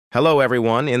Hello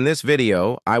everyone, in this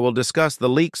video, I will discuss the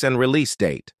leaks and release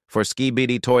date for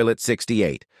Skibidi Toilet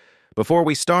 68. Before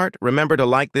we start, remember to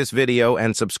like this video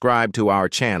and subscribe to our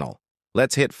channel.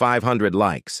 Let's hit 500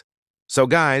 likes. So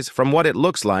guys, from what it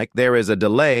looks like, there is a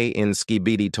delay in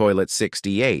Skibidi Toilet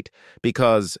 68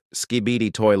 because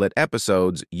Skibidi Toilet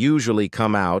episodes usually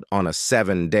come out on a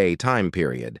 7-day time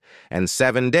period, and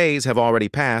 7 days have already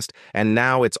passed, and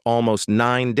now it's almost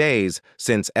 9 days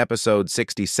since episode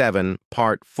 67,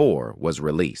 part 4, was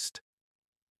released.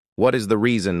 What is the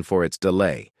reason for its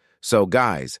delay? So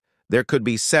guys, there could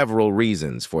be several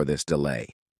reasons for this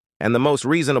delay. And the most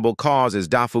reasonable cause is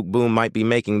Boom might be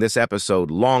making this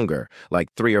episode longer,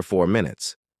 like 3 or 4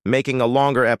 minutes. Making a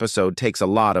longer episode takes a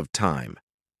lot of time.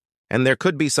 And there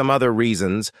could be some other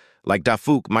reasons, like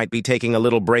Dafuk might be taking a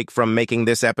little break from making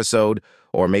this episode,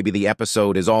 or maybe the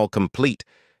episode is all complete,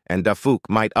 and Dafuk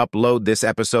might upload this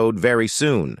episode very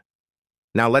soon.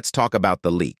 Now let's talk about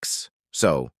the leaks.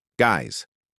 So, guys,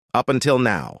 up until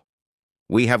now,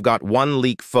 we have got one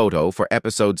leak photo for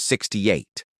episode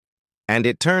 68. And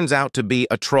it turns out to be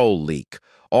a troll leak.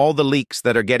 All the leaks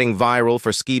that are getting viral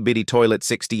for Skibidi Toilet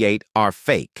 68 are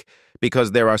fake,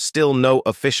 because there are still no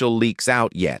official leaks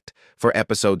out yet for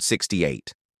episode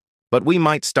 68. But we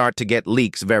might start to get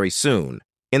leaks very soon.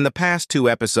 In the past 2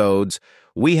 episodes,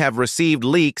 we have received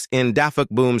leaks in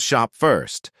Boom's shop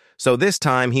first, so this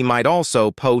time he might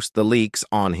also post the leaks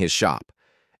on his shop.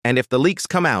 And if the leaks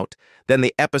come out, then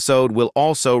the episode will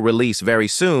also release very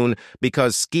soon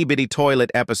because Skibidi Toilet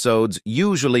episodes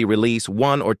usually release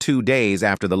 1 or 2 days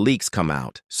after the leaks come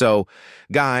out. So,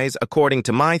 guys, according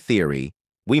to my theory,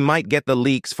 we might get the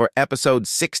leaks for episode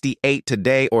 68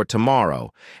 today or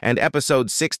tomorrow, and episode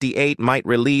 68 might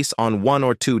release on 1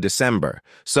 or 2 December.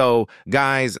 So,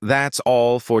 guys, that's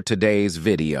all for today's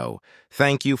video.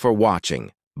 Thank you for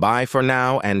watching. Bye for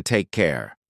now and take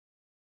care.